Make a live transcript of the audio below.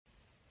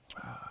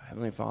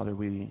Heavenly Father,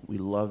 we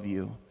love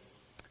you,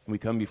 and we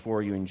come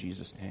before you in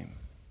Jesus' name.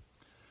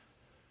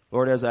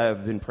 Lord, as I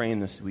have been praying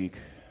this week,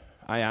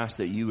 I ask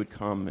that you would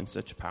come in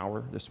such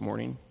power this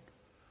morning,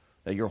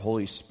 that your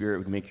Holy Spirit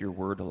would make your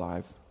word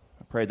alive.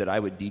 I pray that I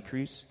would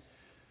decrease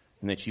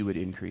and that you would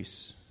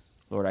increase.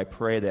 Lord, I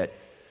pray that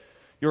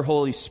your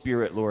Holy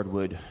Spirit, Lord,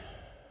 would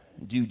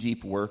do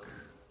deep work,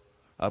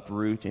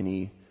 uproot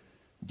any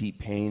deep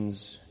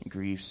pains and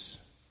griefs,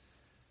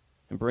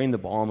 and bring the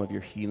balm of your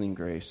healing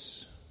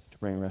grace to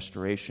bring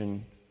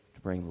restoration,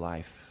 to bring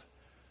life.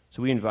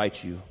 So we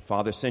invite you,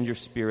 Father, send your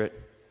Spirit,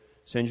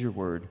 send your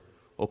word,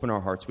 open our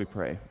hearts, we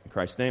pray. In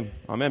Christ's name,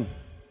 amen.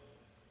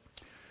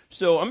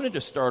 So I'm going to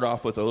just start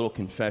off with a little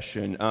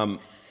confession.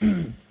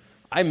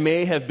 I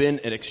may have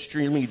been an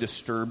extremely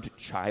disturbed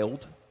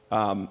child.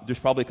 There's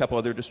probably a couple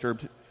other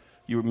disturbed.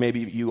 Maybe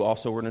you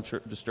also were a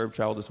disturbed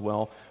child as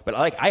well. But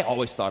I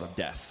always thought of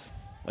death.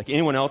 Like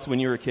anyone else when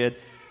you were a kid,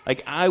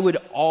 I would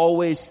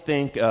always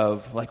think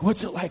of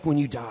what's it like when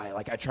you die?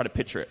 I try to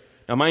picture it.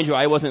 Now, mind you,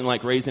 I wasn't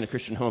raised in a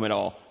Christian home at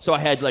all, so I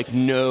had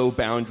no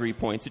boundary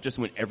points. It just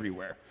went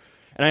everywhere,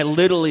 and I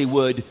literally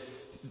would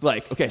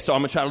okay. So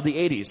I'm a child of the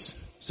 '80s.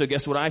 So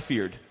guess what I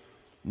feared?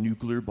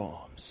 Nuclear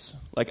bombs.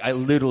 I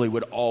literally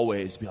would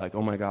always be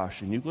oh my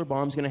gosh, a nuclear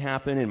bomb's going to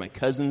happen. And my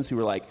cousins who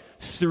were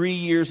 3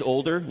 years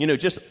older,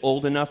 just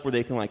old enough where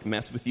they can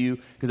mess with you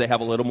because they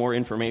have a little more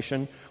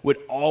information, would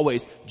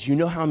always, do you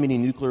know how many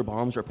nuclear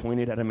bombs are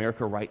pointed at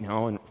America right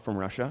now from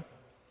Russia?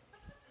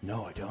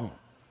 No, I don't.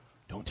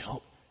 Don't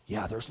tell.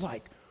 Yeah, there's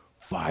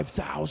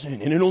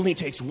 5,000 and it only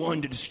takes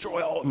one to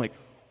destroy all. I'm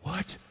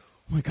what?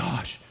 Oh my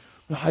gosh.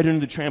 I'm hide under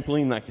the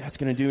trampoline that's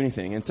going to do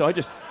anything. And so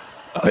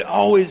I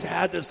always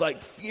had this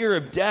fear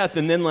of death.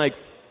 And then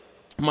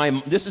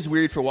this is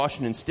weird for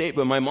Washington State,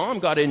 but my mom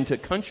got into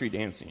country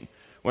dancing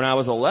when I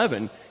was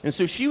 11. And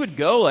so she would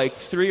go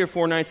 3 or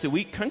 4 nights a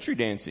week country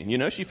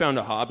dancing. She found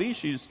a hobby.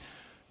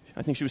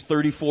 I think she was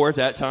 34 at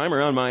that time,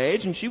 around my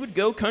age. And she would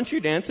go country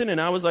dancing, and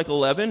I was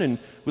 11, and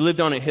we lived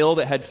on a hill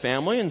that had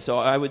family. And so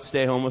I would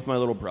stay home with my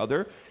little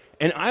brother.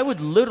 And I would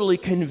literally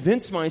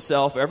convince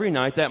myself every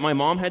night that my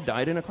mom had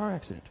died in a car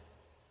accident.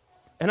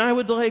 And I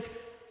would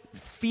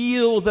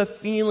feel the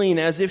feeling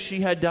as if she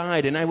had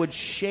died, and I would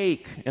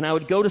shake, and I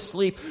would go to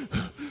sleep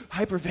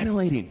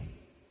hyperventilating.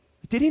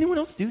 Did anyone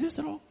else do this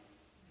at all?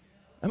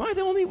 Am I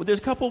the only? There's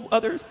a couple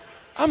others.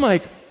 I'm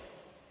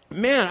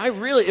man,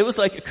 it was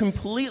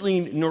completely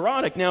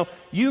neurotic. Now,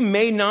 you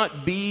may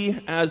not be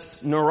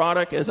as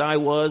neurotic as I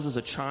was as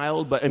a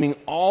child, but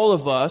all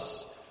of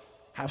us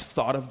have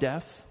thought of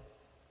death.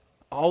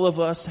 All of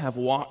us have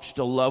watched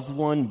a loved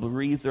one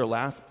breathe their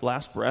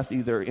last breath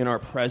either in our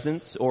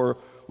presence or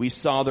we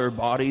saw their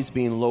bodies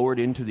being lowered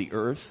into the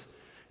earth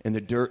and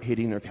the dirt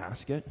hitting their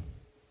casket.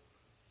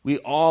 We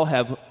all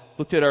have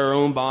looked at our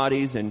own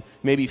bodies and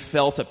maybe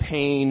felt a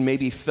pain,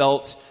 maybe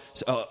felt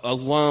a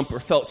lump or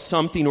felt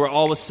something where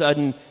all of a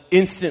sudden,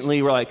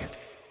 instantly we're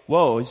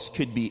whoa, this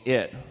could be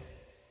it.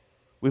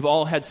 We've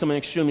all had someone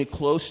extremely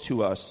close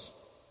to us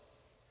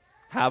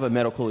have a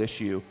medical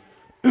issue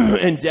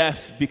and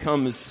death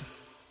becomes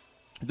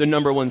the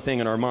number one thing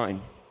in our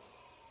mind.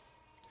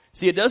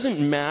 See, it doesn't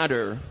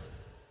matter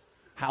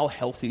how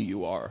healthy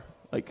you are.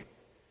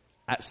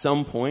 At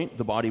some point,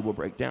 the body will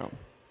break down.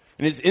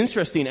 And it's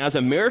interesting, as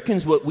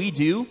Americans, what we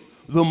do,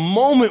 the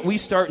moment we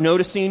start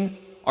noticing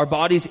our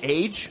bodies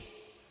age,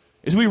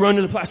 is we run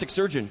to the plastic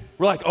surgeon.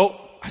 We're oh,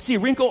 I see a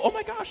wrinkle. Oh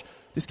my gosh,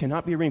 this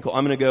cannot be a wrinkle.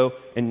 I'm going to go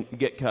and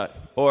get cut.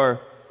 Or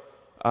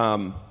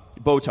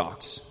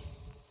Botox.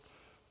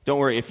 Don't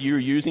worry, if you're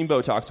using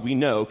Botox, we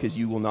know because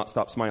you will not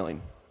stop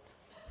smiling.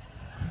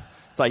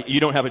 It's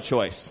you don't have a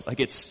choice.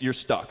 You're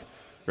stuck.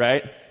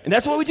 Right? And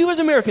that's what we do as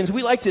Americans.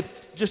 We like to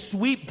just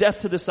sweep death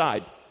to the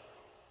side.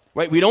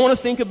 Right? We don't want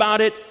to think about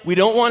it. We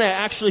don't want to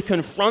actually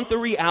confront the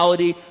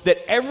reality that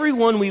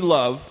everyone we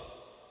love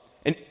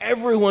and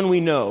everyone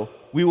we know,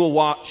 we will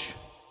watch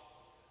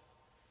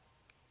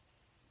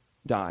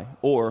die,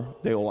 or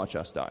they will watch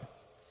us die.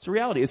 It's a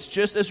reality. It's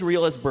just as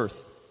real as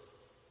birth.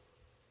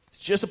 It's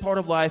just a part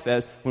of life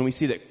as when we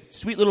see that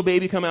sweet little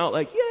baby come out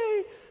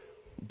yay!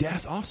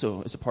 Death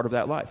also is a part of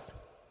that life.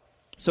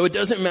 So it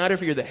doesn't matter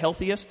if you're the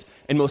healthiest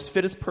and most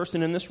fittest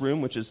person in this room,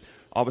 which is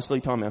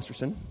obviously Tom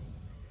Masterson.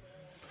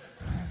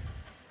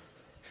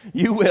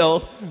 You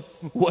will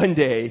one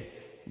day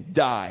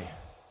die.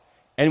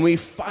 And we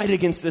fight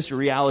against this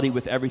reality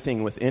with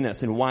everything within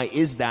us. And why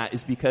is that?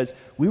 Is because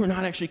we were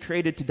not actually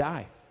created to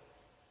die.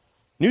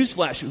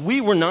 Newsflash, we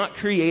were not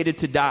created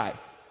to die.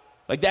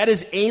 That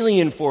is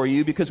alien for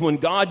you because when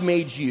God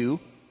made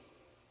you,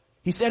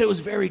 He said it was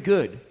very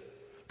good.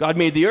 God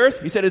made the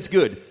earth, He said it's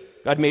good.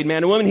 God made man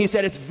and woman, He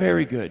said it's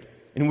very good.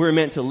 And we're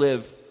meant to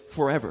live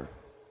forever.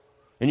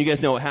 And you guys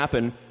know what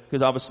happened,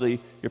 because obviously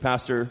your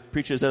pastor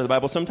preaches out of the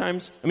Bible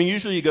sometimes.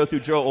 Usually you go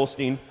through Joel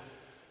Osteen,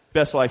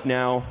 Best Life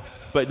Now,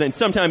 but then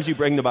sometimes you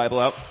bring the Bible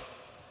out.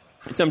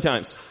 And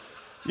sometimes.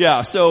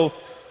 Yeah, so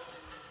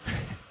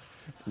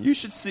you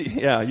should see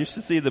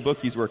the book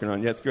he's working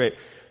on. Yeah, it's great.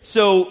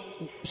 So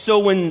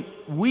when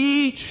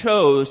we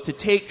chose to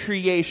take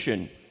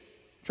creation,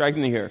 drag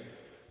me here,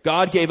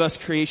 God gave us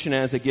creation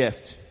as a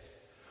gift.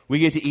 We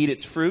get to eat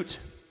its fruit.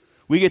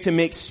 We get to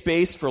make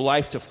space for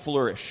life to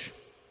flourish.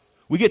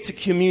 We get to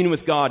commune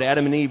with God.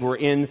 Adam and Eve were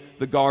in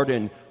the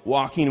garden,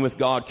 walking with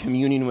God,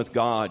 communing with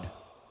God.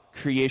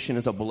 Creation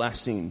is a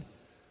blessing.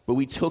 But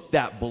we took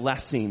that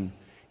blessing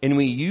and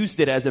we used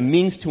it as a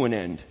means to an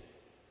end.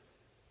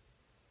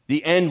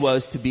 The end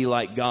was to be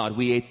like God.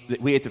 We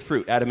ate the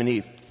fruit, Adam and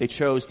Eve. They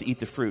chose to eat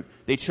the fruit.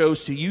 They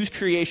chose to use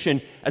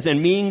creation as a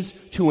means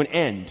to an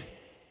end.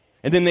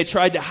 And then they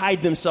tried to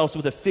hide themselves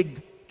with a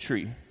fig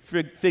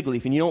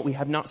leaf. And you know what? We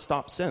have not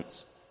stopped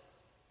since.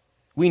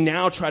 We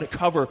now try to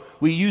cover.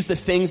 We use the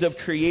things of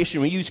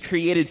creation. We use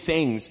created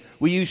things.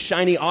 We use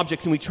shiny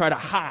objects and we try to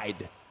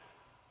hide.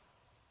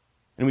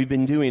 And we've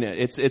been doing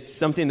it. It's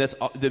something that's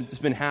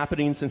been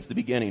happening since the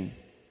beginning.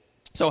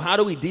 So how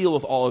do we deal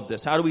with all of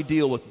this? How do we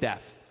deal with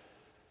death?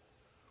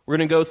 We're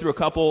going to go through a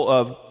couple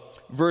of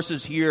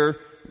verses here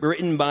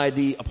written by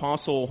the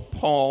Apostle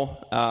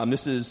Paul.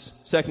 This is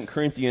 2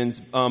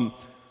 Corinthians.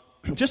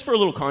 Just for a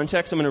little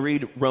context, I'm going to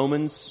read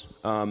Romans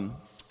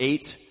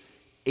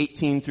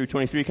 8:18 through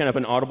 23, kind of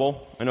an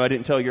audible. I know I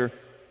didn't tell your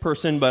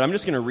person, but I'm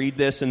just going to read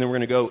this, and then we're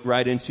going to go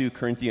right into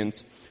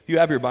Corinthians. If you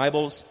have your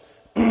Bibles,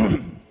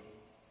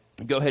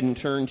 go ahead and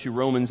turn to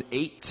Romans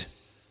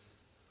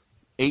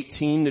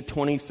 8:18 to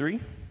 23.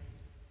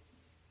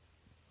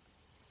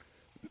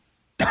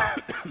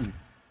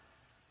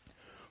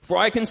 For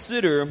I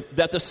consider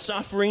that the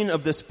sufferings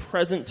of this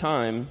present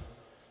time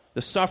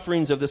are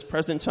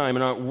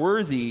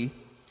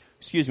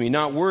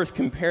not worth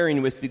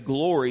comparing with the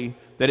glory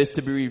that is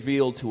to be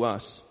revealed to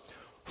us.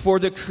 For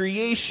the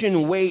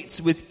creation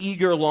waits with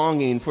eager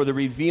longing for the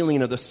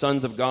revealing of the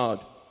sons of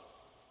God.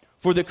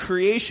 For the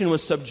creation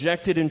was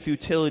subjected in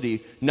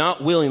futility,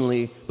 not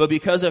willingly, but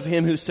because of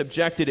him who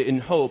subjected it in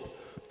hope,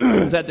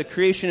 that the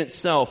creation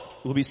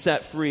itself will be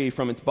set free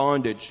from its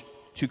bondage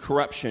to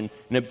corruption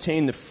and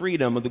obtain the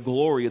freedom of the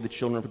glory of the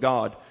children of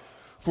God.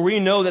 For we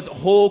know that the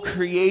whole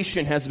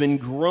creation has been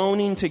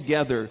groaning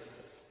together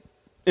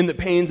in the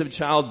pains of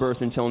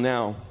childbirth until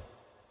now.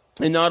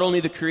 And not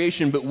only the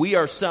creation, but we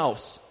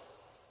ourselves,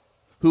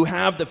 who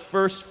have the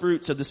first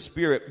fruits of the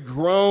Spirit,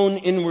 groan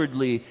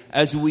inwardly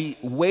as we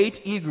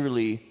wait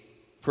eagerly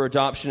for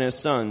adoption as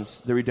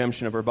sons, the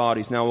redemption of our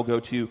bodies. Now we'll go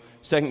to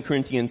 2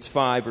 Corinthians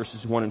 5,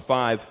 verses 1 and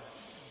 5.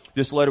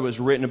 This letter was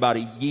written about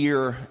a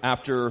year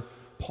after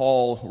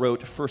Paul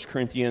wrote 1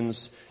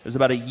 Corinthians. It was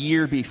about a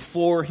year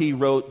before he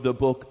wrote the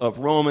book of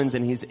Romans,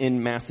 and he's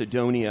in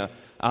Macedonia.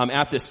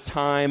 At this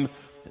time,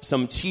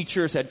 some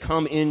teachers had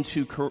come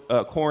into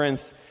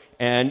Corinth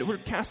and were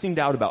casting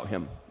doubt about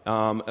him.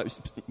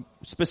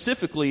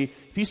 Specifically,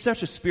 if he's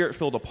such a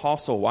Spirit-filled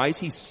apostle, why is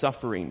he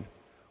suffering?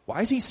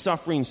 Why is he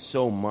suffering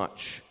so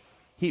much?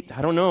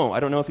 I don't know.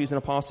 I don't know if he's an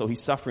apostle.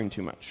 He's suffering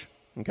too much.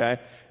 Okay?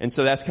 And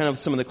so that's kind of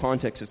some of the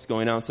context that's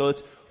going on. So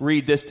let's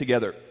read this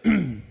together.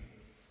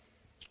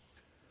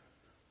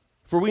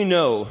 For we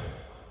know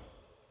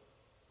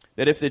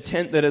that if the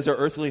tent that is our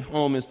earthly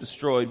home is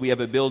destroyed, we have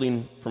a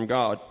building from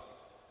God,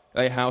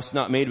 a house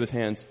not made with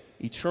hands,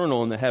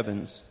 eternal in the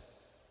heavens.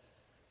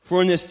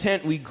 For in this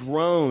tent we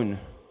groan,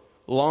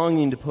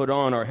 longing to put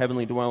on our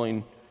heavenly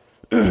dwelling,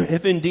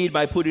 if indeed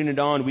by putting it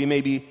on we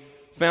may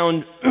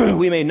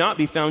not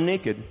be found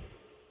naked.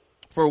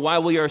 For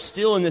while we are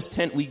still in this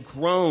tent we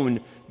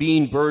groan,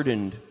 being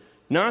burdened,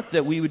 not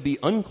that we would be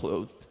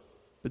unclothed,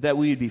 but that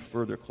we would be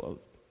further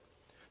clothed,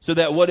 so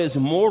that what is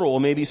mortal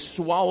may be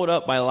swallowed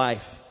up by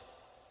life.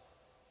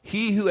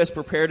 He who has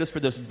prepared us for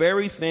this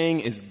very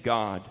thing is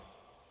God,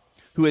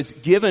 who has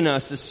given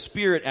us the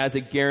Spirit as a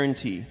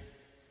guarantee.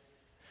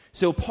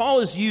 So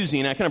Paul is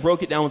using, I kind of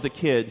broke it down with the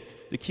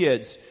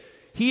kids.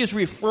 He is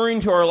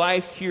referring to our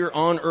life here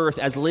on earth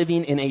as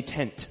living in a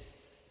tent,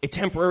 a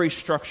temporary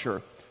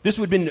structure. This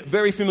would have been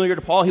very familiar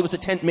to Paul. He was a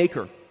tent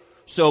maker.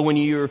 So when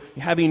you're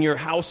having your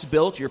house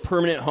built, your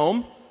permanent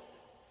home,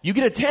 you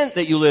get a tent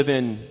that you live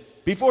in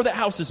before the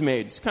house is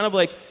made. It's kind of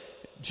like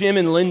Jim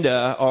and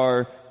Linda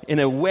are, in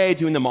a way,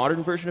 doing the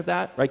modern version of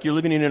that. Like you're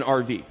living in an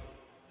RV,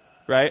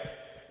 right?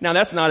 Now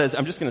that's not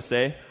I'm just going to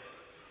say,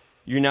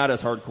 you're not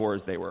as hardcore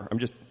as they were.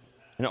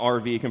 An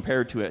RV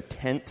compared to a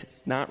tent.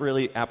 It's not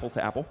really apple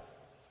to apple.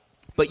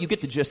 But you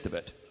get the gist of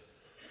it,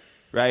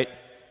 right?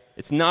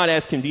 It's not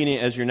as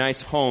convenient as your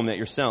nice home that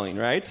you're selling,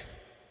 right?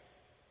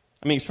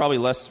 I mean, it's probably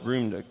less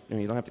room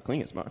you don't have to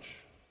clean as much.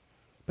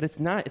 But it's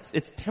not,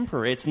 it's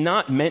temporary. It's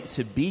not meant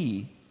to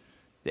be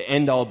the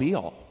end all be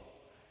all.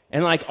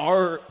 And like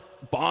our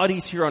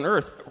bodies here on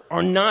earth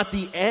are not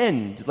the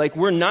end. Like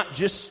we're not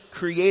just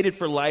created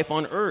for life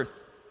on earth.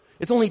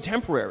 It's only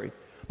temporary.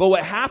 But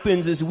what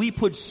happens is we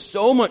put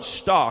so much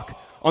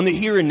stock on the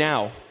here and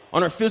now,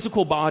 on our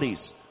physical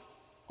bodies,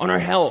 on our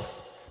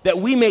health, that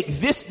we make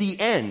this the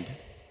end.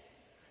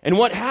 And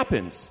what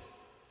happens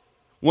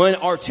when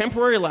our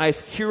temporary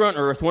life here on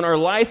earth, when our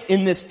life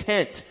in this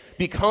tent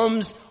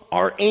becomes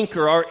our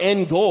anchor, our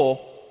end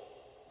goal,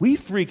 we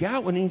freak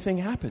out when anything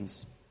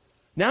happens.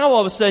 Now all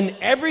of a sudden,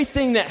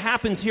 everything that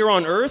happens here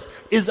on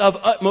earth is of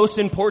utmost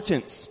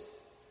importance.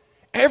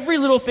 Every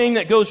little thing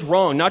that goes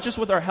wrong, not just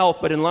with our health,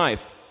 but in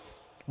life,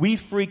 We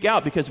freak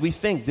out because we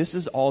think this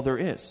is all there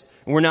is.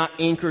 And we're not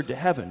anchored to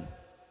heaven.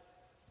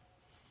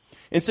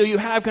 And so you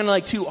have kind of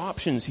like two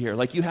options here.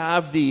 Like you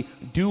have the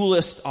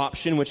dualist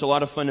option, which a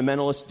lot of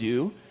fundamentalists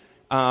do.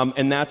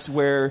 And that's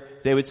where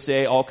they would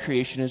say all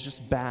creation is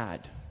just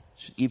bad.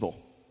 It's just evil.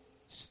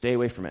 Stay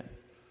away from it.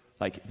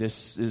 Like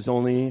this is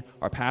only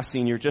our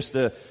passing. You're just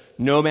a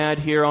nomad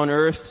here on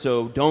earth,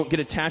 so don't get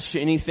attached to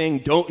anything.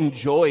 Don't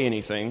enjoy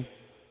anything.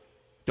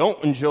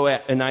 Don't enjoy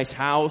a nice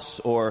house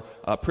or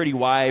a pretty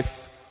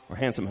wife or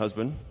handsome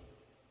husband.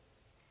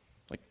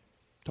 Like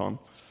Tom.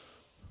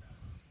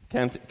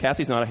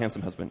 Kathy's not a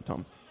handsome husband,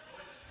 Tom.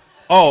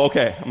 Oh,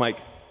 okay. I'm like,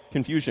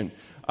 confusion.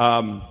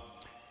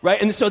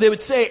 Right? And so they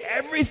would say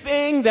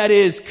everything that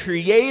is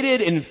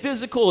created and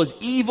physical is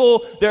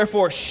evil,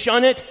 therefore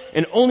shun it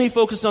and only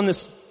focus on the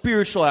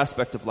spiritual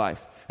aspect of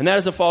life. And that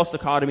is a false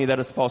dichotomy, that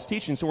is a false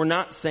teaching. So we're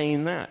not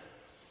saying that.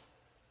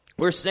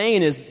 What we're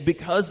saying is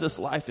because this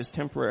life is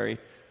temporary,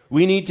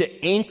 we need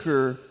to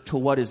anchor to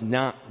what is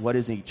not, what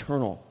is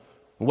eternal.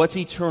 What's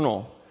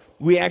eternal?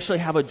 We actually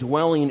have a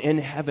dwelling in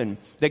heaven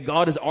that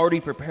God has already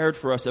prepared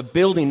for us, a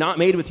building not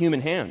made with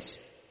human hands,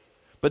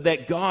 but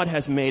that God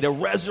has made, a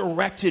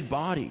resurrected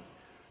body.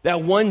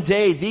 That one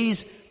day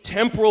these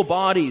temporal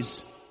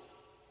bodies,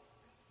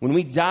 when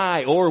we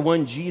die or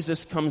when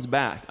Jesus comes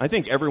back, I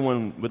think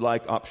everyone would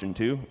like option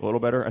 2 a little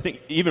better. I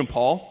think even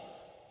Paul,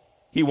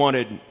 he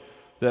wanted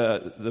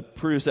the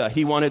Parousia,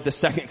 he wanted the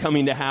second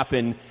coming to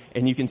happen,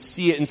 and you can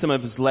see it in some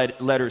of his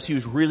letters. He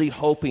was really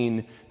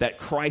hoping that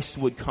Christ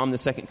would come the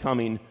second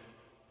coming,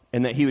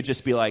 and that he would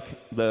just be like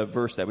the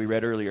verse that we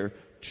read earlier,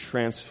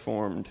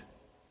 transformed.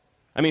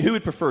 I mean, who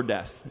would prefer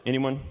death?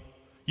 Anyone?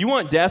 You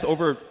want death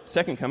over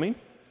second coming?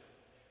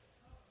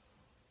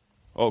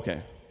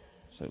 Okay.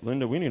 So,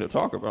 Linda, we need to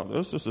talk about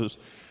this.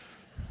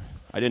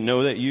 I didn't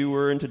know that you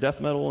were into death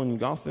metal and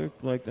gothic.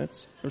 Like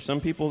there's some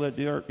people that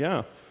are,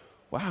 yeah.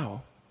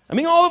 Wow. I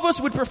mean, all of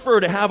us would prefer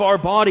to have our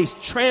bodies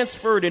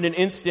transferred in an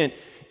instant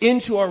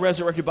into our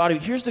resurrected body.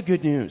 Here's the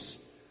good news.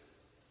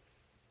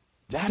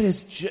 That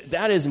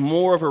is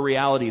more of a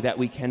reality that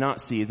we cannot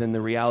see than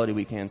the reality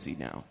we can see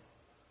now.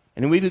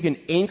 And we can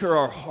anchor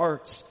our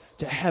hearts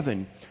to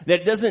heaven.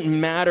 That it doesn't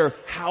matter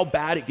how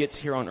bad it gets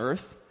here on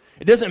earth.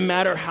 It doesn't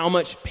matter how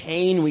much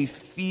pain we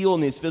feel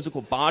in these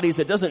physical bodies.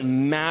 It doesn't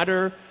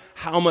matter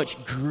how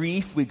much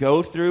grief we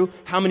go through,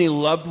 how many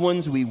loved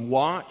ones we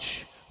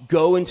watch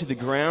go into the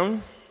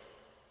ground.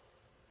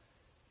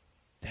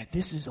 That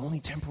this is only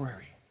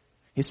temporary.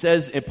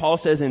 Paul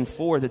says in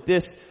 4 that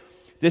this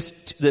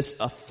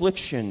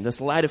affliction,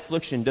 this light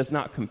affliction does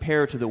not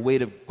compare to the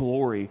weight of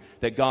glory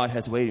that God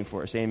has waiting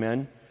for us.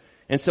 Amen?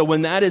 And so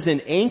when that is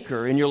an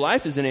anchor, and your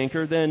life is an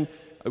anchor, then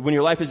when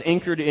your life is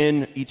anchored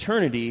in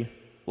eternity,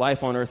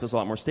 life on earth is a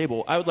lot more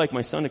stable. I would like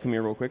my son to come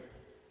here real quick.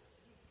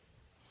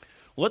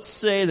 Let's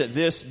say that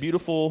this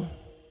beautiful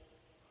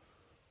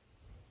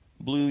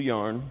blue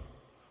yarn,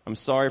 I'm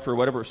sorry for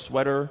whatever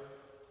sweater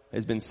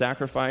has been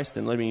sacrificed,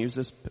 and let me use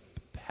this.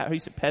 How do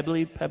you say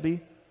Pebby?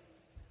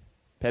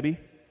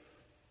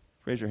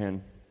 Raise your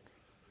hand.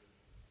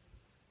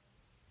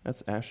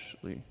 That's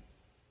Ashley.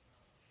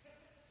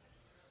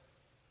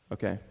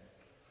 Okay.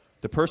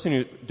 The person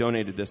who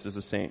donated this is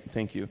a saint.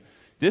 Thank you.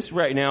 This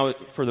right now,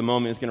 for the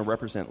moment, is going to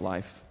represent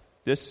life.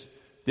 This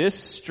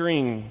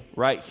string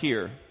right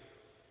here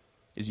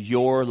is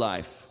your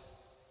life.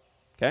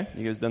 Okay?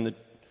 You guys done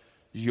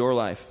is your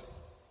life.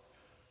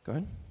 Go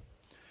ahead.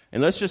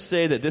 And let's just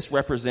say that this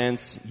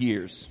represents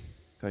years.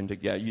 Go ahead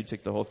and you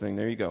take the whole thing.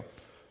 There you go.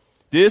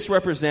 This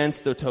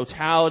represents the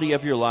totality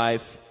of your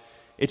life.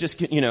 It just,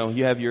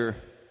 you have your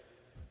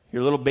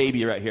little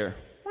baby right here.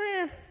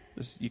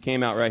 You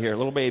came out right here,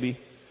 little baby.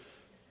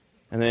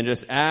 And then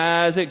just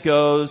as it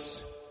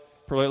goes,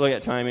 look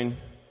at timing.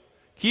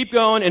 Keep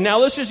going. And now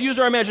let's just use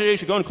our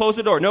imagination. Go and close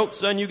the door. Nope,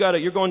 son, you got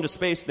it. You're going to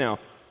space now.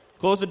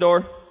 Close the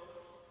door.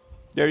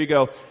 There you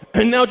go.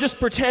 And now just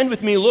pretend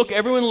with me,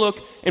 everyone look,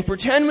 and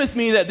pretend with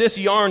me that this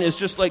yarn is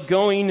just like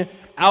going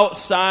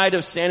outside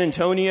of San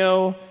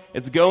Antonio.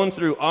 It's going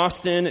through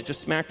Austin. It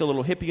just smacked a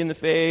little hippie in the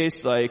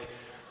face, like,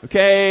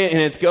 okay, and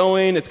it's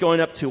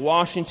going up to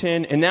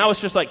Washington, and now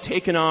it's just like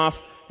taking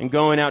off and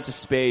going out to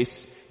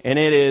space, and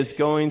it is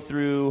going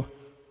through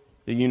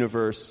the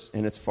universe,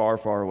 and it's far,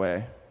 far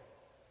away.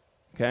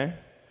 Okay?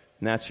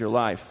 And that's your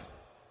life,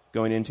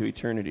 going into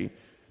eternity.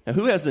 Now,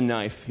 who has the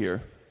knife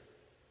here?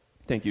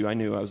 Thank you. I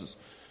knew I was.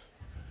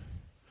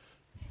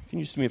 Can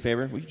you just do me a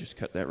favor? Will you just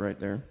cut that right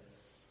there?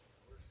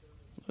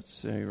 Let's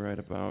say right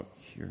about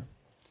here.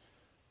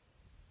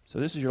 So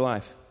this is your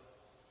life.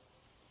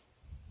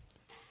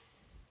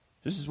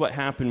 This is what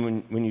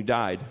happened when you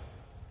died.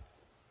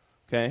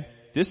 Okay?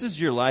 This is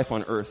your life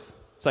on earth.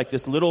 It's like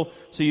this little,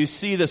 so you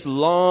see this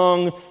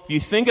long, if you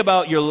think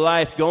about your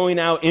life going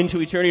out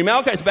into eternity.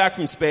 Malachi's back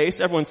from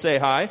space. Everyone say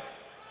hi.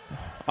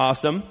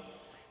 Awesome.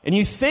 And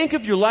you think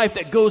of your life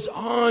that goes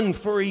on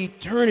for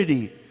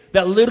eternity,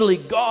 that literally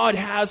God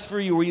has for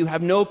you, where you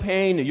have no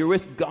pain, and you're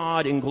with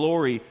God in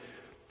glory.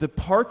 The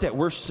part that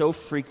we're so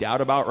freaked out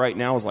about right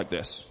now is like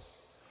this.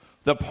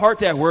 The part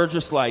that we're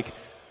just like,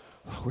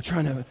 we're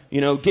trying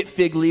to, get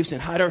fig leaves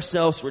and hide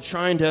ourselves. We're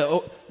trying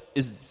to,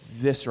 is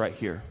this right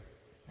here.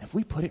 If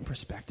we put it in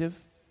perspective,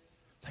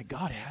 it's like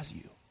God has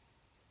you.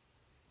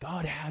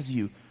 God has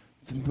you.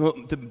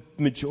 The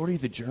majority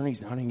of the journey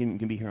is not even going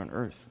to be here on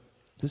earth.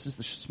 This is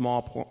the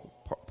small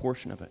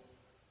portion of it.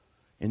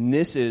 And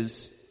this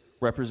is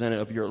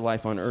representative of your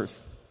life on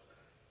earth.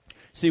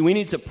 See, we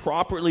need to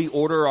properly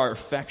order our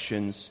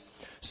affections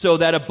so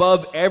that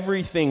above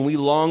everything we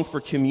long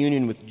for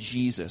communion with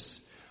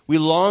Jesus. We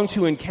long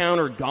to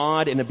encounter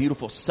God in a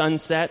beautiful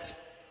sunset.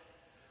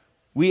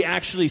 We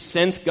actually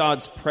sense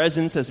God's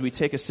presence as we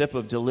take a sip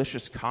of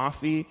delicious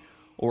coffee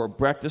or a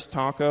breakfast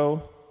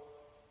taco.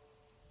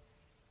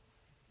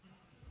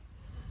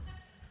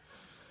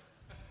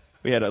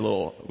 We had a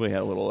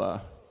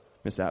little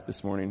mishap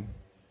this morning.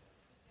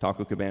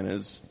 Taco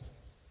Cabanas.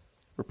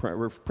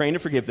 We're praying to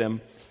forgive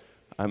them.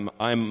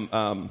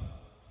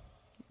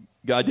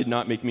 God did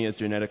not make me as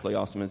genetically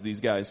awesome as these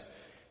guys,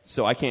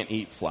 so I can't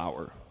eat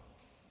flour.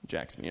 It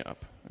jacks me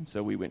up. And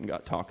so we went and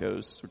got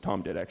tacos, or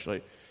Tom did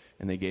actually,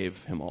 and they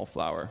gave him all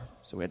flour,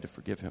 so we had to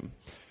forgive him.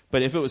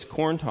 But if it was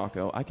corn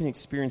taco, I can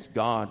experience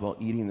God while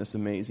eating this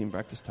amazing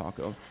breakfast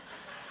taco.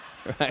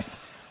 Right?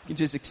 I can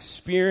just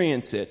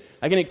experience it.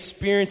 I can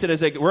experience it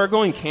as we're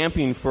going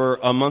camping for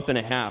a month and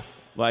a half.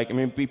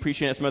 Be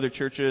preaching at some other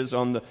churches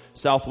on the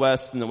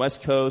Southwest and the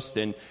West Coast,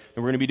 and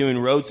we're going to be doing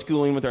road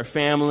schooling with our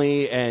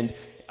family, and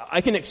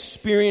I can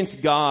experience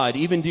God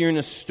even during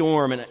a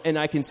storm, and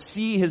I can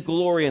see His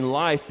glory in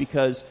life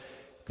because,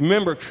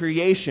 remember,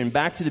 creation,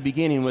 back to the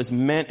beginning, was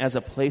meant as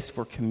a place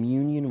for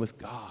communion with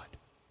God.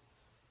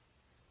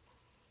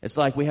 It's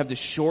like we have this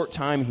short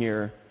time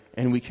here,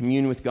 and we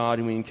commune with God,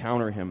 and we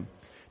encounter Him.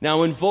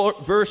 Now, in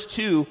verse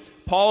 2,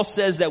 Paul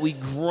says that we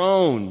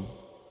groan.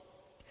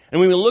 And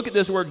when we look at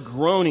this word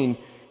groaning,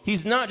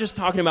 he's not just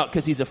talking about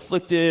because he's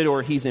afflicted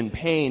or he's in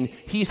pain.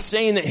 He's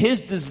saying that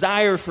his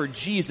desire for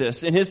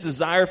Jesus and his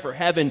desire for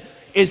heaven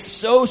is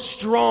so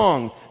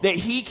strong that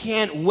he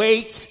can't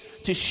wait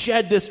to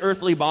shed this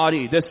earthly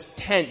body, this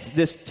tent,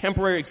 this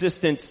temporary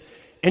existence,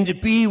 and to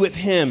be with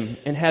him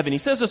in heaven. He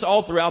says this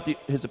all throughout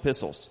his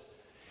epistles.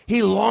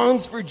 He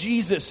longs for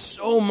Jesus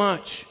so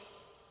much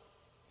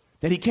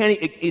that he can't,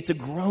 it's a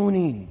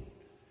groaning.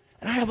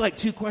 And I have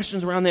two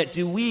questions around that.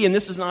 Do we, and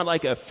this is not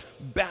like a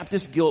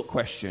Baptist guilt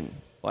question,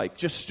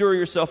 just stir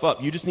yourself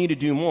up. You just need to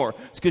do more.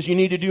 It's because you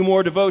need to do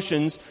more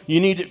devotions. You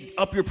need to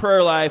up your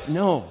prayer life.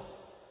 No.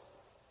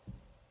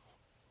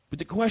 But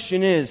the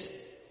question is,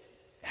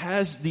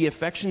 has the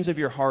affections of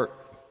your heart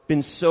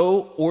been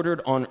so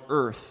ordered on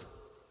earth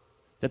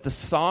that the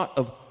thought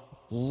of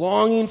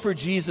longing for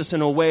Jesus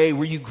in a way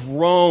where you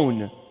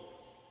groan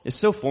is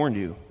so foreign to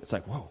you? It's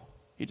like, whoa,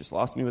 he just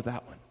lost me with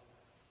that one.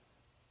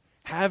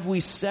 Have we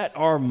set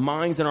our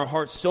minds and our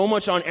hearts so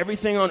much on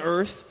everything on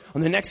earth,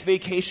 on the next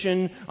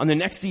vacation, on the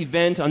next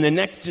event, on the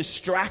next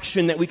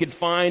distraction that we could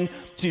find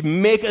to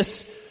make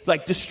us,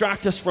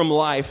 distract us from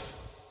life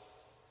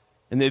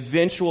and the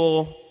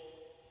eventual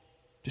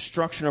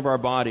destruction of our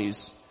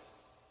bodies,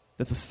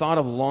 that the thought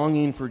of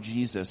longing for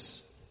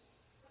Jesus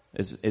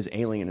is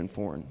alien and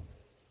foreign?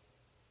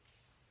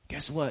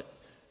 Guess what?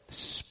 The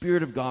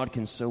Spirit of God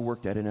can so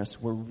work that in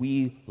us where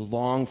we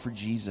long for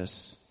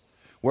Jesus,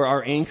 where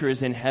our anchor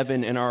is in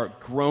heaven and our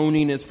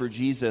groaning is for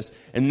Jesus.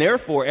 And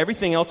therefore,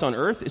 everything else on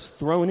earth is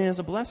thrown in as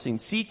a blessing.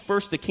 Seek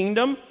first the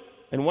kingdom,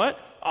 and what?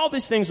 All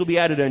these things will be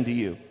added unto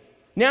you.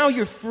 Now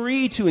you're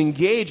free to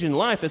engage in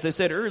life, as I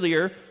said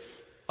earlier,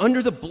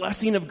 under the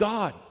blessing of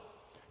God,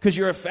 because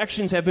your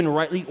affections have been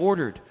rightly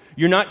ordered.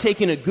 You're not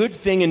taking a good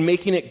thing and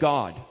making it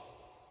God,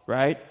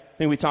 right? I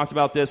think we talked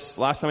about this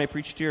last time I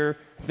preached here.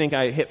 I think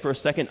I hit for a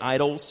second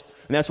idols,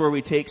 and that's where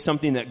we take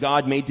something that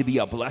God made to be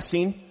a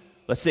blessing.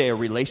 Let's say a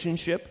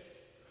relationship,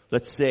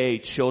 let's say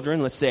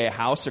children, let's say a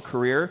house, a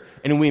career,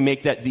 and we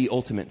make that the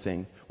ultimate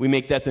thing. We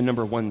make that the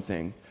number one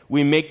thing.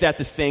 We make that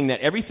the thing that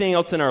everything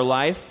else in our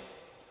life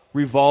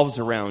revolves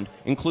around,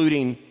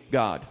 including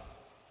God.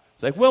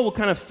 It's like, well, we'll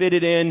kind of fit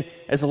it in.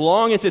 As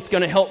long as it's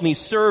going to help me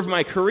serve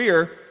my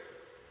career,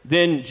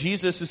 then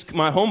Jesus is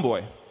my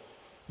homeboy.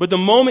 But the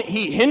moment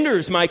he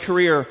hinders my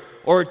career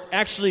or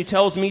actually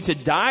tells me to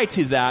die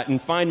to that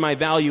and find my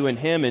value in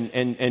him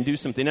and do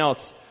something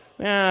else,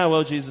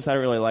 well, Jesus, I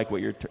don't really like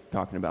what you're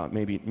talking about.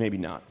 Maybe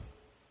not.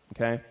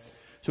 Okay?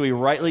 So we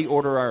rightly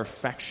order our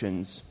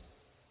affections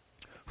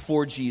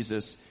for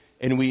Jesus,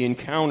 and we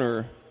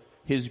encounter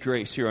his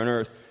grace here on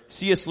earth.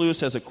 C.S.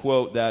 Lewis has a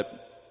quote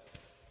that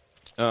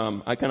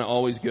I kind of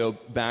always go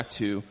back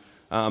to.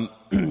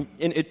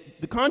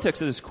 The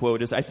context of this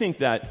quote is, I think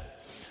that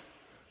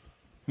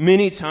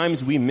many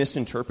times we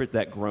misinterpret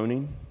that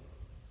groaning.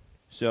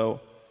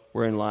 So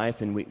we're in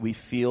life and we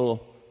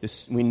feel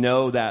this, we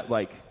know that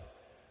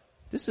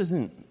this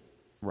isn't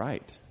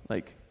right.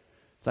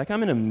 It's like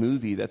I'm in a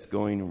movie that's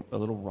going a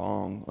little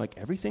wrong.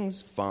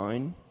 Everything's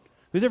fine.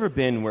 Who's ever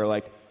been where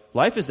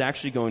life is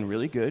actually going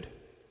really good?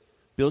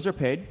 Bills are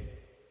paid.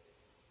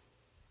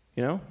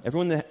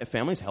 Everyone in the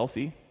family's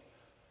healthy.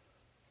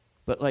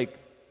 But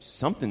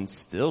something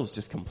still is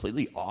just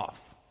completely off.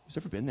 Who's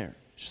ever been there?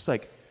 It's just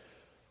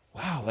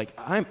wow, like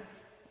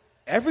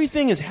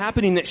everything is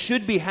happening that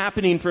should be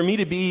happening for me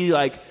to be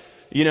like,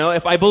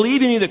 if I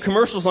believe any of the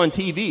commercials on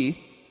TV,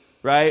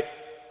 right?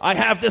 I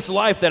have this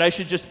life that I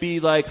should just be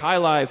like, high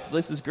life,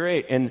 this is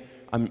great. And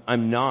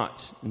I'm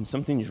not. And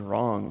something's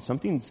wrong.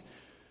 Something's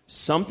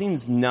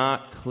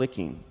not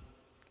clicking.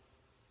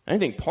 I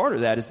think part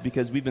of that is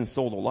because we've been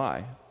sold a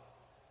lie.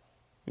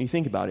 When you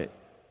think about it,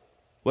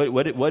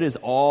 what is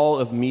all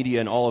of media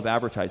and all of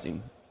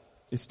advertising?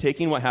 It's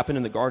taking what happened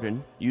in the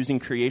garden, using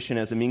creation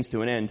as a means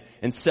to an end,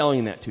 and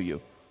selling that to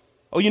you.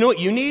 Oh, you know what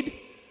you need?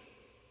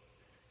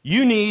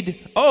 You're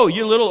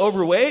a little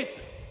overweight?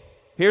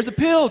 Here's a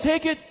pill,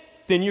 take it.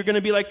 Then you're going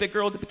to be like that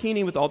girl with the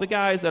bikini with all the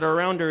guys that are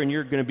around her, and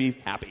you're going to be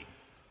happy.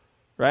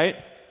 Right?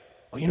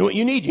 Oh, you know what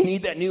you need? You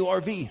need that new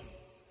RV.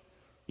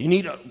 You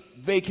need a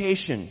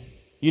vacation.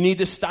 You need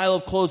this style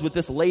of clothes with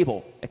this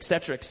label,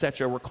 etc.,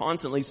 etc. We're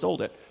constantly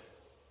sold it.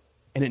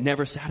 And it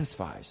never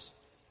satisfies.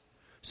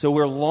 So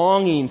we're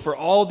longing for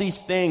all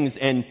these things,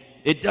 and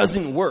it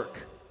doesn't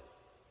work.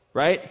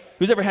 Right?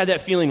 Who's ever had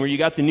that feeling where you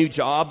got the new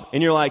job,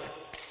 and you're like,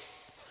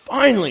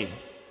 finally,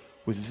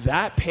 with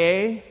that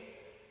pay,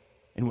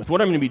 and with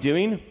what I'm going to be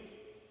doing,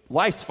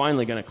 life's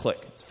finally going to click.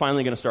 It's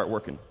finally going to start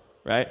working.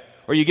 Right?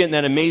 Or you get in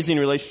that amazing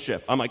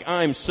relationship.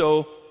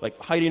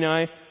 Heidi and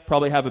I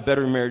probably have a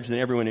better marriage than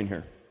everyone in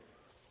here.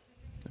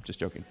 I'm just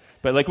joking.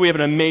 But we have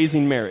an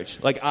amazing marriage.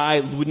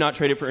 I would not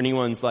trade it for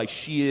anyone's.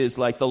 She is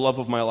the love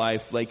of my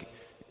life.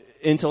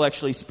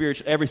 Intellectually,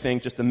 spiritually,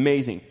 everything, just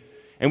amazing.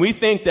 And we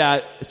think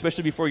that,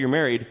 especially before you're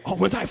married,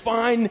 once I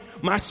find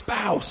my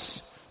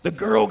spouse, the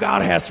girl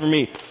God has for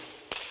me,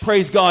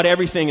 praise God,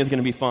 everything is going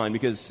to be fine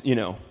because you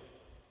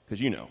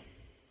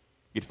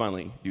could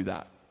finally do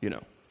that,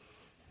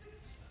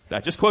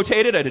 That just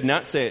quotated. I did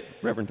not say it,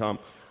 Reverend Tom.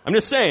 I'm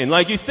just saying,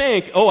 you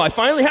think, I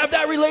finally have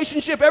that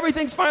relationship.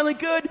 Everything's finally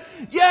good.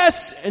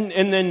 Yes. And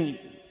then,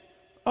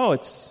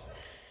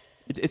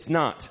 it's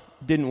not.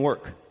 Didn't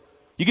work.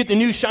 You get the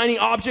new shiny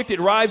object. It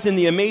arrives in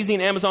the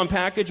amazing Amazon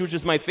package, which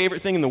is my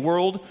favorite thing in the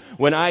world.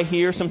 When I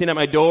hear something at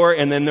my door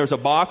and then there's a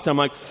box, I'm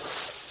like,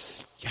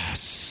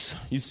 yes.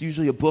 It's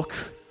usually a book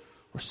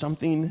or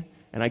something.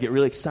 And I get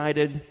really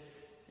excited.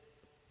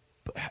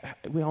 But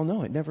we all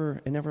know it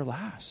never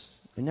lasts.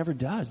 It never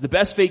does. The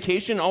best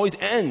vacation always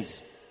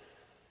ends.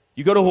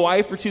 You go to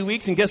Hawaii for 2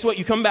 weeks, and guess what?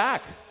 You come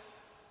back.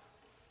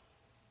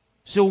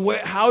 So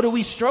how do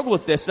we struggle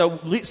with this? So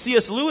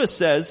C.S. Lewis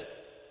says,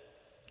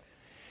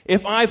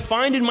 if I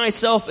find in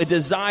myself a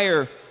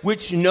desire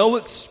which no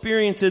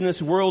experience in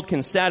this world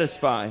can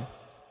satisfy,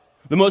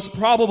 the most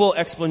probable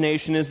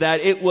explanation is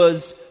that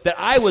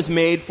I was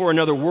made for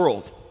another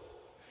world.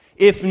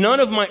 If none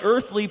of my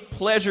earthly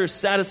pleasures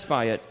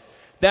satisfy it,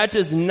 that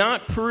does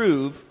not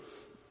prove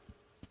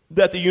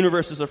that the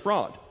universe is a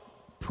fraud.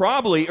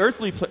 Probably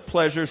earthly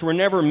pleasures were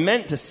never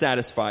meant to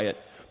satisfy it,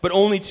 but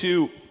only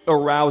to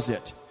arouse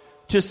it,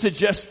 to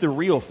suggest the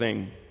real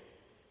thing.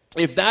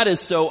 If that is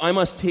so, I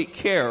must take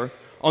care,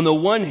 on the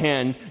one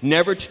hand,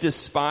 never to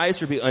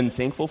despise or be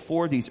unthankful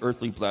for these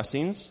earthly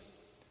blessings,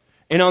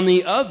 and on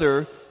the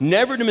other,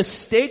 never to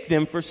mistake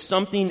them for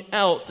something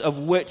else of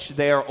which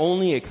they are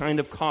only a kind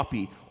of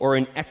copy or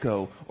an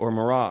echo or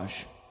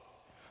mirage.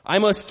 I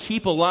must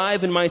keep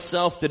alive in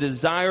myself the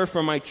desire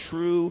for my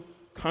true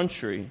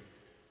country,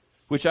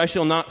 which I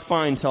shall not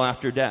find till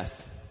after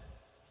death.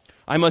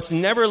 I must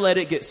never let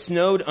it get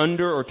snowed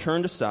under or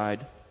turned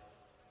aside.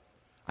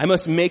 I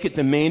must make it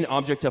the main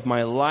object of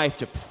my life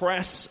to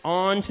press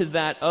on to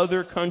that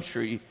other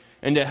country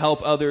and to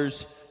help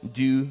others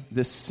do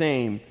the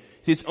same.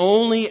 See, it's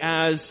only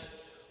as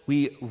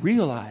we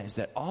realize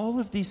that all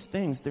of these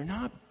things, they're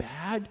not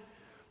bad,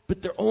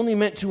 but they're only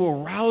meant to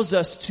arouse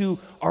us to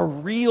our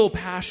real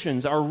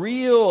passions, our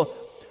real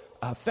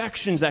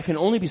affections that can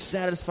only be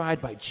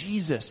satisfied by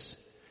Jesus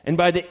and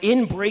by the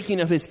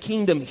inbreaking of his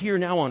kingdom here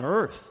now on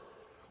earth.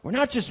 We're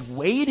not just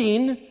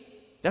waiting.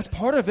 That's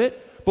part of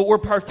it. But we're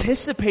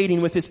participating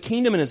with his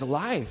kingdom in his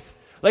life.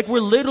 We're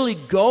literally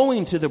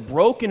going to the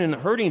broken and the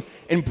hurting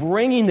and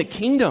bringing the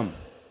kingdom.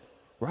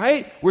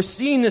 Right? We're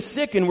seeing the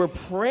sick and we're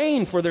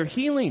praying for their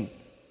healing.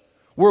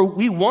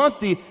 We want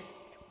the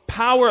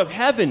power of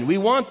heaven. We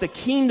want the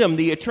kingdom,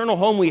 the eternal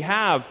home we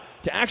have,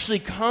 to actually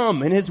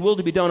come and his will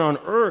to be done on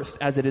earth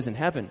as it is in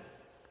heaven.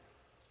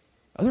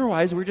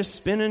 Otherwise, we're just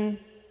spinning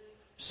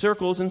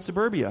circles in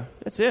suburbia.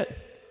 That's it.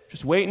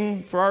 Just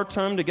waiting for our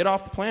time to get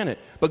off the planet.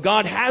 But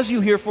God has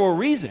you here for a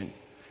reason.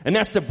 And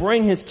that's to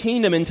bring his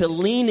kingdom and to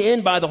lean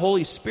in by the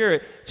Holy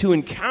Spirit to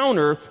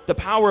encounter the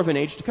power of an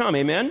age to come.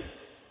 Amen?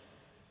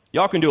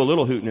 Y'all can do a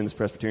little hooting in this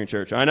Presbyterian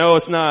church. I know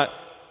it's not.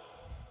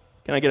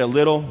 Can I get a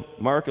little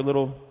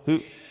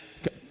hoot?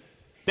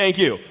 Thank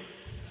you.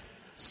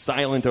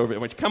 Silent over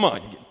it. Come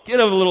on, get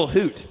a little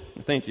hoot.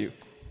 Thank you.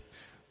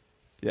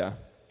 Yeah.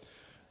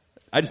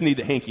 I just need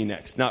the hanky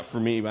next. Not for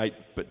me, but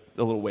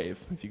a little wave.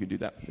 If you could do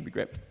that, that'd be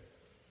great.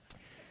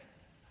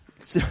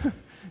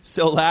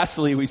 So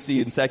lastly, we see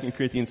in 2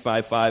 Corinthians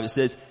 5:5, it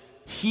says,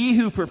 he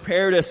who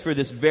prepared us for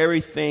this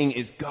very thing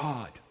is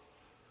God,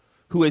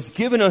 who has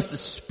given us the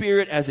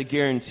Spirit as a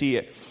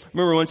guarantee.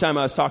 remember one time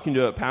I was talking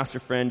to a pastor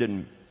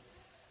friend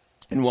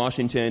in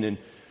Washington, and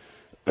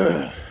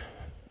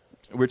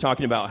we were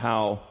talking about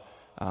how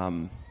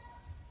I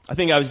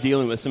think I was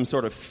dealing with some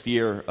sort of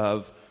fear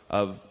of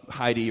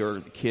Heidi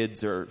or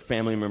kids or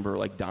family member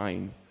like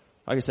dying.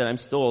 Like I said, I'm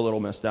still a little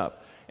messed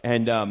up,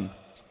 and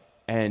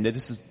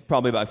this is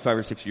probably about 5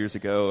 or 6 years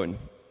ago,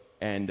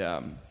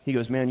 and he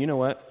goes, man, you know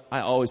what?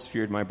 I always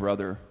feared my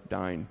brother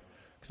dying,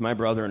 because my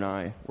brother and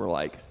I were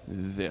like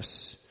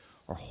this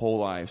our whole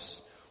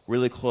lives,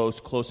 really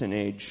close in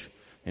age,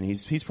 and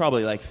he's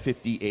probably like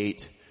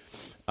 58.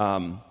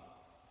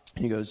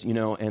 He goes,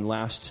 and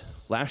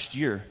last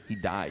year he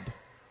died,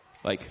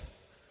 like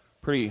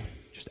pretty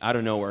just out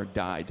of nowhere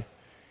died.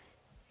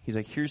 He's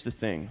like, here's the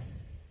thing.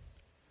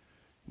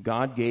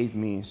 God gave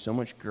me so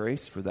much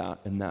grace for that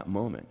in that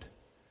moment.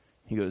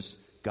 He goes,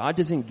 God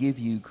doesn't give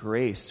you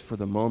grace for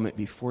the moment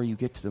before you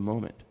get to the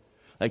moment.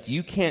 Like,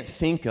 you can't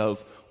think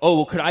of, oh,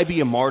 well, could I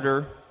be a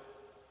martyr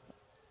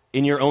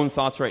in your own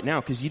thoughts right now?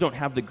 Because you don't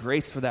have the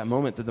grace for that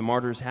moment that the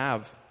martyrs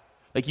have.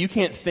 Like, you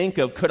can't think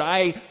of, could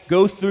I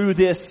go through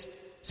this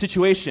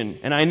situation?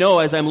 And I know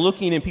as I'm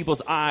looking in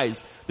people's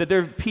eyes that there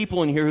are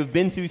people in here who've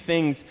been through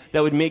things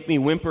that would make me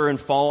whimper and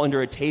fall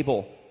under a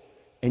table.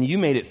 And you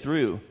made it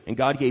through, and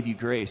God gave you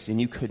grace, and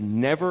you could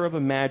never have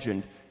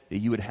imagined that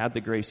you would have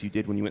the grace you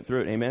did when you went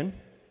through it. Amen?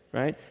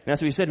 Right? And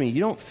that's what he said to me.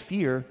 You don't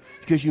fear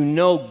because you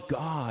know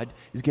God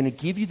is going to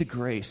give you the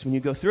grace when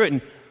you go through it.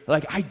 And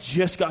like, I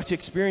just got to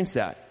experience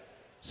that.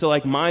 So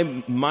like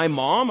my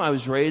mom, I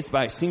was raised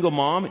by a single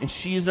mom, and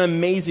she's an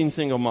amazing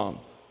single mom.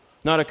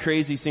 Not a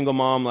crazy single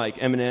mom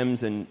like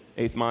M&M's and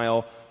 8th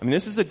Mile. I mean,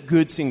 this is a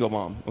good single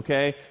mom,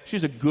 okay?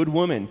 She's a good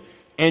woman.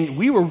 And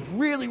we were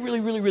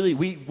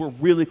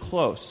really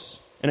close.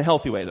 In a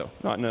healthy way, though.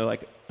 Not in a,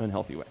 like,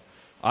 unhealthy way.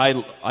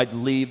 I'd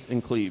leaved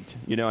and cleaved.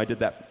 I did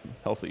that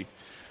healthy.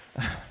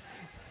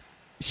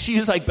 She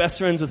was like best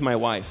friends with my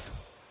wife.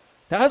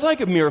 That was like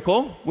a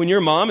miracle. When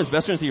your mom is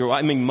best friends with your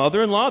wife,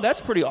 mother-in-law,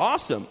 that's pretty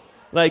awesome.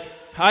 Like,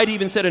 Heidi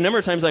even said a number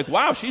of times, like,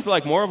 wow, she's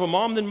like more of a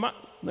mom than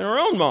her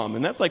own mom.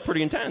 And that's like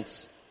pretty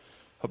intense.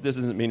 Hope this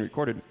isn't being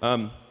recorded.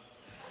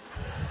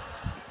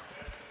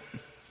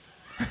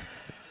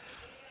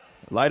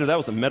 Lighter, that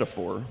was a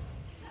metaphor.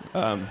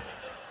 And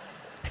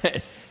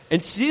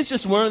she's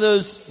just one of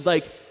those,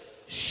 like,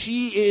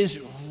 she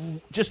is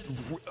just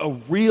a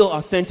real,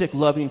 authentic,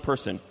 loving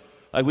person.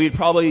 Like, we'd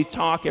probably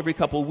talk every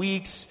couple of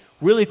weeks,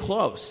 really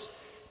close.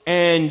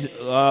 And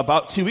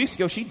about 2 weeks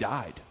ago, she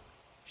died.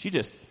 She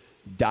just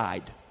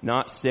died.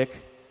 Not sick.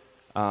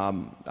 I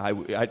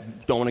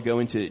don't want to go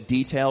into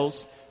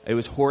details. It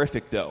was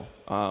horrific, though.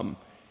 And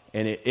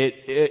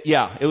it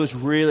was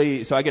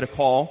really, so I get a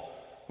call.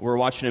 We're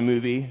watching a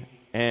movie,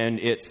 and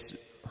it's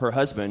her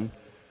husband.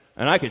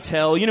 And I could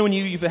tell, when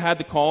you've had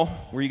the call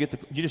where you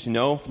just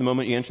know from the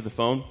moment you answer the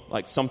phone,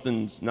 like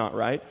something's not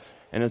right.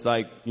 And it's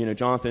like,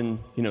 Jonathan,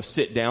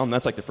 sit down.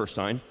 That's like the first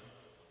sign.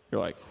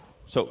 You're like,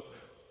 so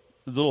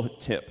a little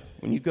tip.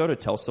 When you go to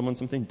tell someone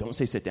something, don't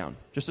say sit down.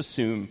 Just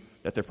assume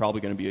that they're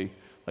probably going to be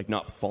like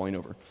not falling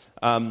over.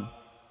 And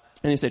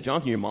he said,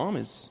 Jonathan, your mom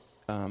is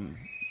dead.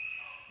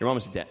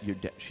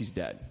 She's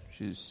dead.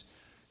 She's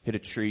hit a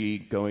tree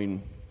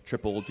going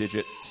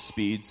triple-digit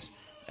speeds.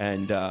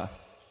 And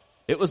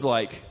it was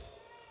like,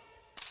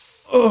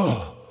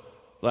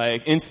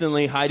 like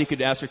instantly Heidi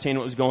could ascertain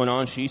what was going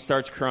on. She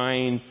starts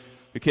crying.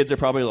 The kids are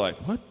probably like,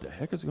 what the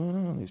heck is going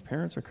on? These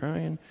parents are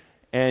crying.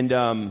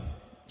 And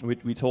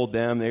we told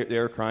them they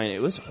were crying.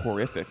 It was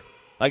horrific.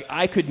 Like,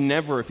 I could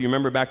never, if you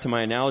remember back to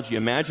my analogy,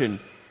 imagine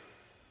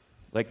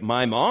like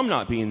my mom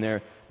not being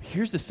there.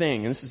 Here's the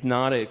thing, and this is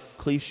not a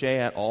cliche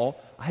at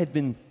all. I have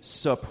been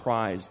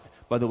surprised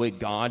by the way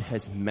God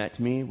has met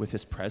me with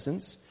his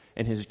presence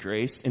and his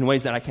grace in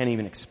ways that I can't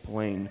even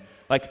explain.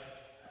 Like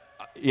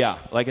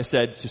I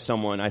said to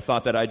someone, I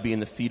thought that I'd be in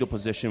the fetal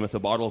position with a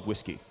bottle of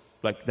whiskey.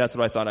 Like, that's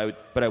what I thought I would,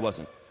 but I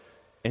wasn't.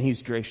 And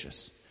he's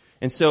gracious.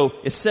 And so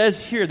it says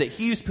here that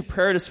he who's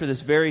prepared us for this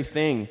very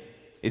thing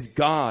is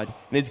God,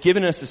 and has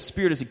given us the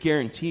Spirit as a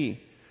guarantee.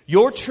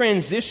 Your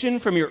transition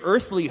from your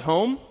earthly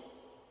home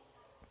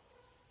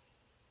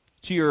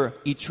to your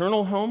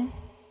eternal home,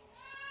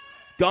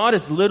 God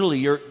is literally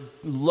your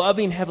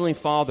loving Heavenly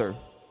Father.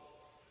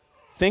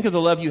 Think of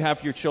the love you have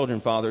for your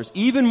children, fathers.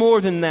 Even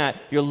more than that,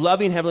 your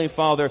loving Heavenly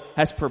Father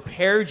has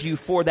prepared you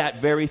for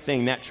that very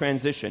thing, that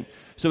transition.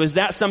 So is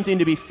that something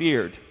to be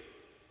feared?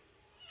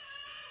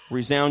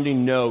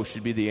 Resounding no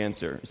should be the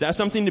answer. Is that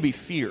something to be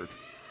feared?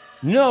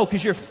 No,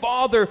 because your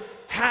Father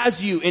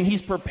has you, and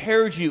he's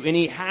prepared you, and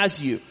he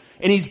has you.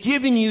 And he's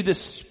given you the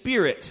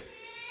Spirit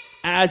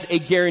as a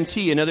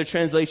guarantee. Another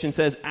translation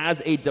says,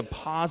 as a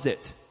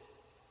deposit.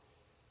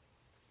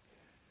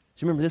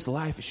 So remember, this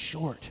life is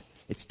short.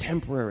 It's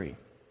temporary.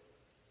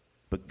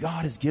 But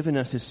God has given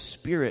us his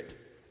Spirit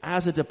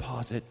as a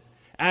deposit,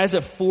 as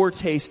a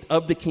foretaste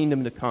of the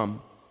kingdom to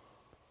come,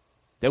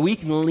 that we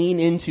can lean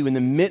into in the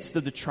midst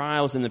of the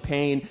trials and the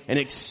pain and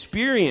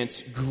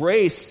experience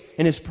grace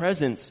in his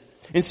presence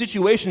in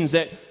situations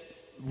that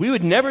we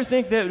would never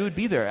think that it would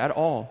be there at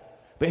all.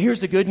 But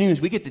here's the good news.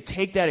 We get to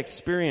take that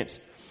experience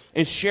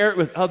and share it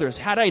with others.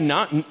 Had I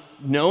not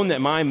known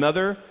that my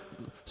mother,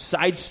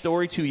 side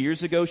story, 2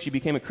 years ago, she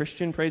became a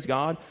Christian, praise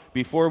God.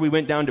 Before we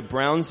went down to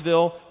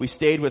Brownsville, we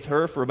stayed with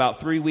her for about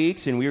 3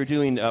 weeks, and we were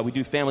doing, we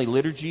do family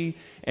liturgy,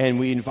 and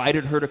we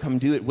invited her to come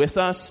do it with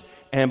us.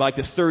 And like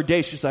the third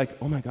day, she's like,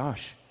 oh my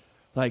gosh,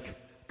 like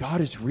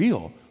God is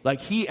real. Like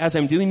as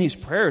I'm doing these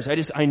prayers,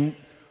 and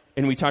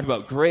we talked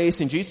about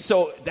grace and Jesus.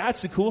 So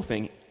that's the cool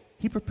thing.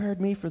 He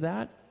prepared me for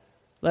that.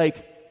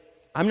 Like,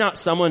 I'm not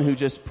someone who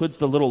just puts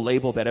the little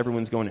label that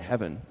everyone's going to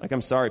heaven. Like,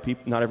 I'm sorry,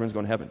 not everyone's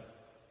going to heaven.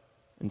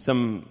 And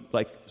some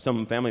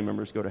family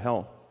members go to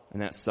hell,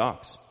 and that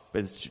sucks.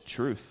 But it's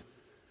truth.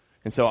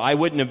 And so I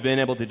wouldn't have been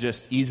able to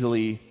just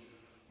easily,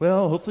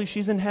 well, hopefully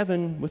she's in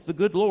heaven with the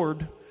good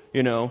Lord,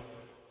 But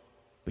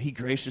he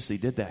graciously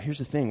did that. Here's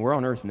the thing. We're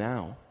on earth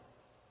now.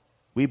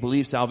 We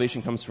believe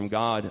salvation comes from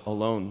God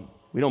alone.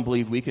 We don't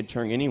believe we could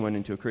turn anyone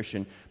into a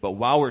Christian. But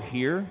while we're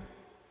here,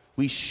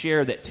 we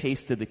share that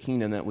taste of the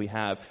kingdom that we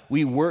have.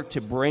 We work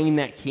to bring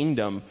that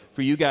kingdom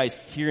for you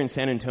guys here in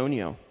San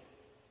Antonio,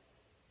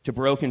 to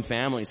broken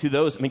families.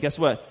 Guess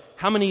what?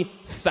 How many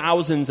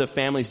thousands of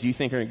families do you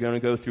think are going to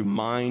go through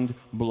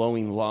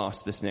mind-blowing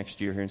loss this next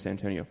year here in San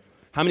Antonio?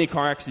 How many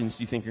car accidents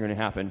do you think are going to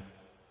happen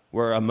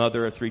where a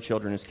mother of 3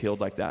 children is killed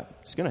like that?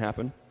 It's going to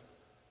happen.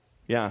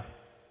 Yeah.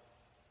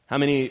 How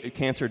many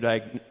cancer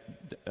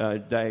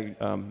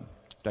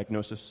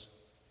diagnosis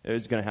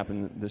is going to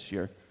happen this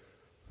year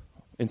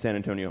in San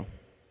Antonio?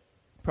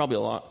 Probably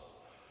a lot,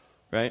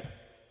 right?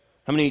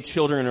 How many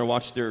children are going to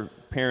watch their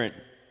parent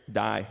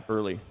die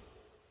early?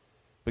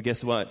 But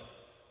guess what?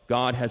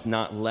 God has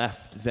not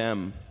left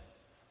them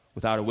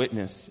without a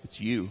witness.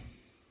 It's you.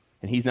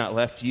 And he's not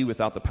left you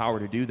without the power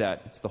to do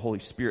that. It's the Holy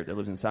Spirit that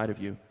lives inside of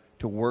you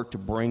to work to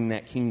bring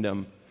that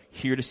kingdom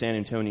here to San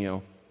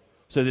Antonio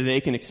so that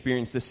they can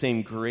experience the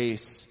same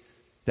grace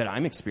that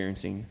I'm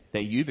experiencing,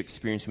 that you've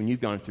experienced when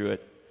you've gone through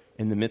it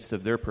in the midst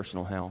of their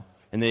personal hell.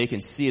 And they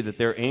can see that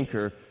their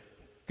anchor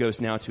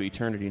goes now to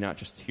eternity, not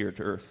just here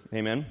to earth.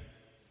 Amen?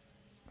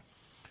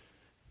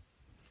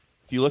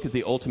 If you look at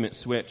the ultimate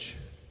switch,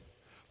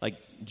 like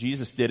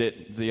Jesus did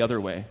it the other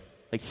way.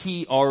 Like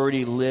he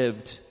already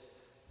lived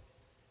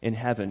in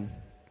heaven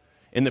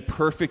in the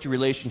perfect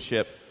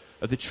relationship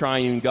of the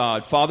triune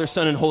God. Father,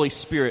 Son, and Holy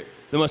Spirit,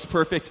 the most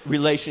perfect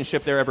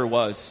relationship there ever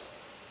was.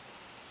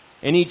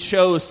 And he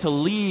chose to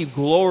leave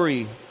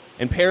glory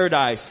and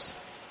paradise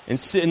and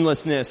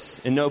sinlessness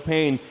and no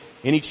pain.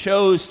 And he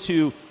chose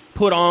to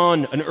put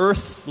on an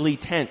earthly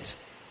tent,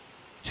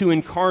 to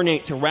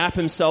incarnate, to wrap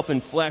himself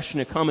in flesh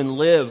and to come and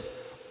live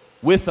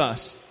with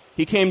us.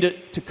 He came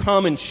to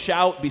come and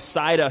shout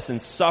beside us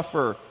and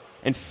suffer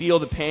and feel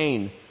the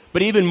pain.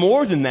 But even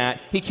more than that,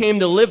 he came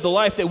to live the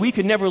life that we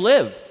could never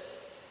live,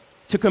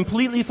 to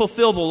completely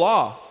fulfill the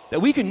law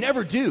that we could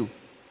never do.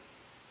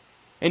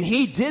 And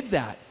he did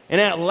that. And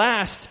at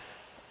last,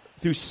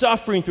 through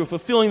suffering, through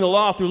fulfilling the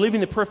law, through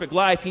living the perfect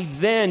life, he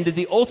then did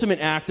the ultimate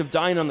act of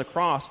dying on the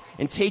cross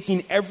and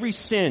taking every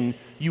sin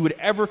you would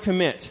ever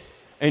commit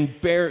and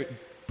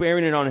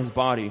bearing it on his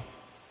body.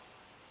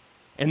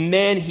 And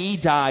then he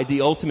died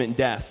the ultimate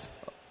death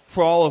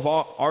for all of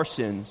our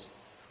sins,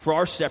 for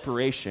our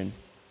separation.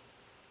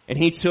 And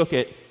he took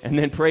it, and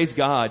then praise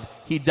God,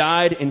 he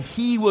died and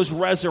he was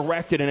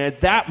resurrected. And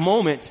at that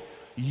moment,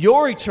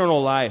 your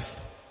eternal life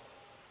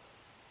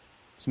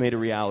was made a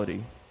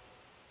reality.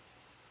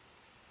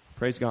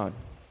 Praise God.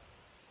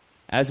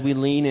 As we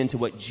lean into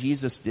what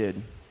Jesus did,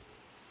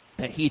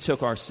 that he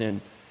took our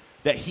sin,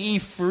 that he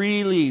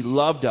freely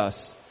loved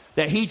us,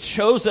 that he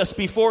chose us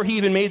before he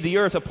even made the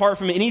earth apart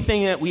from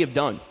anything that we have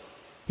done.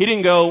 He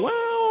didn't go,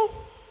 well,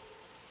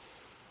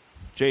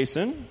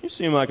 Jason, you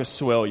seem like a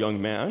swell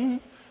young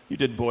man. You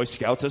did Boy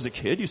Scouts as a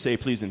kid. You say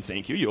please and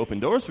thank you. You open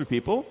doors for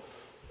people.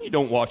 You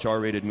don't watch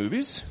R-rated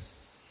movies.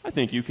 I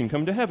think you can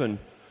come to heaven.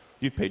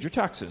 You've paid your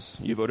taxes.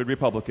 You voted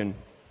Republican.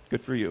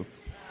 Good for you.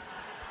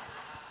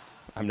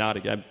 I'm not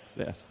again.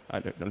 I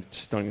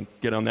just don't even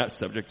get on that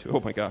subject. Oh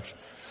my gosh.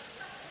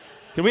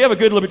 Can we have a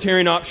good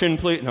libertarian option,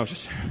 please? No,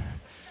 just...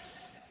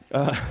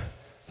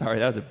 sorry,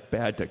 that was a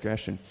bad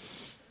digression.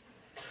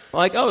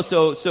 Like,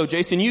 so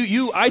Jason,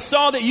 I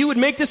saw that you would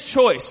make this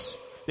choice,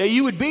 that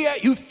you would be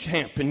at youth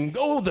camp and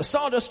go the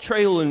sawdust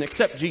trail and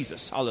accept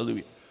Jesus.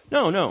 Hallelujah.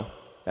 No,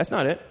 that's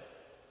not it.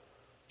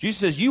 Jesus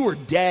says, you were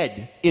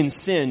dead in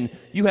sin.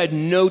 You had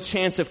no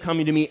chance of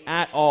coming to me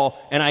at all,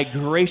 and I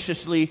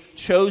graciously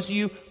chose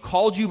you,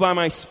 called you by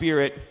my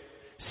Spirit,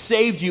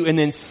 saved you, and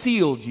then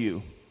sealed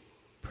you.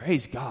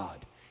 Praise God.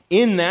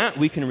 In that,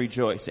 we can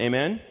rejoice.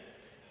 Amen?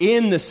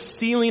 In the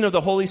sealing of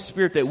the Holy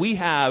Spirit that we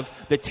have,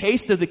 the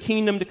taste of the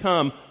kingdom to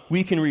come,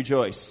 we can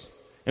rejoice.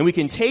 And we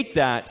can take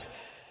that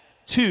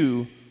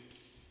to...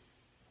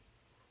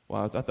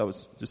 Wow, I thought that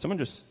was... Did someone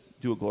just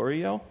do a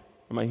glory yell? Or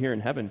am I here in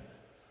heaven?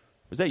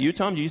 Was that you,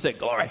 Tom? Did you say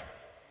glory?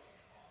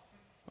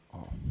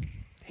 Oh,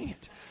 dang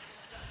it.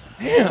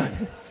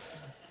 Man.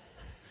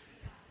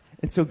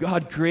 And so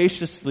God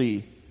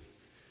graciously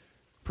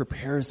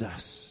prepares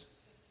us.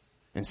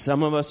 And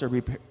some of us are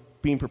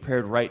being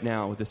prepared right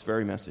now with this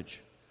very message.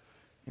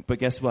 But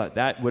guess what?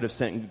 That would have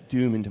sent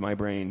doom into my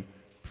brain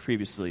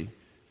previously.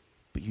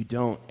 But you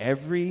don't.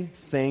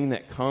 Everything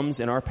that comes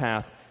in our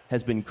path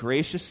has been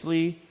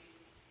graciously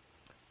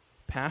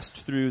passed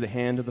through the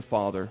hand of the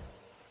Father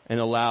and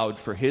allowed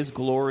for His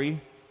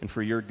glory and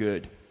for your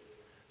good.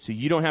 So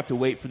you don't have to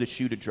wait for the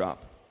shoe to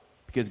drop,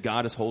 because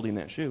God is holding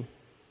that shoe.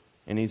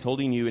 And He's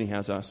holding you and He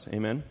has us.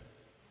 Amen?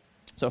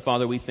 So,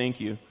 Father, we thank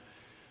you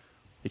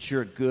that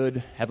you're a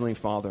good Heavenly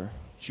Father,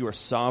 that you are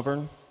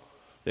sovereign,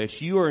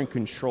 that you are in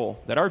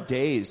control, that our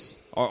days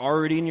are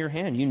already in your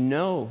hand. You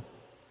know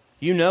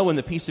when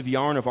the piece of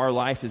yarn of our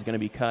life is going to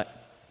be cut.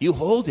 You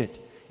hold it,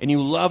 and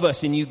you love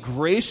us, and you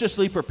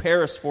graciously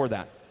prepare us for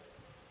that.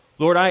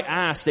 Lord, I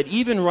ask that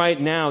even right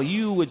now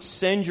you would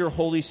send your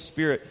Holy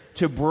Spirit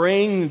to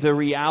bring the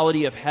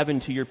reality of heaven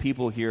to your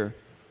people here,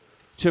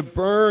 to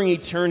burn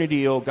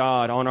eternity, O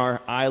God, on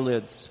our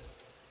eyelids,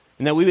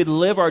 and that we would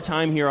live our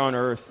time here on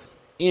earth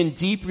in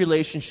deep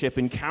relationship,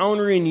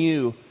 encountering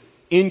you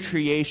in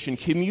creation,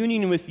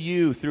 communing with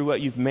you through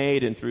what you've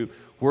made and through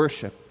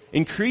worship,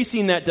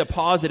 increasing that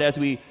deposit as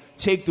we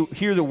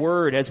hear the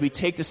word, as we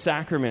take the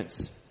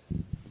sacraments.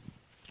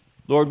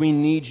 Lord, we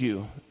need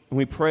you. And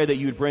we pray that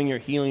you would bring your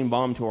healing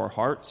balm to our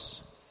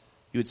hearts,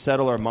 you would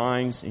settle our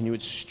minds, and you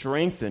would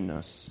strengthen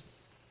us.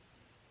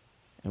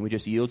 And we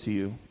just yield to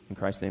you. In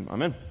Christ's name,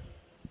 amen.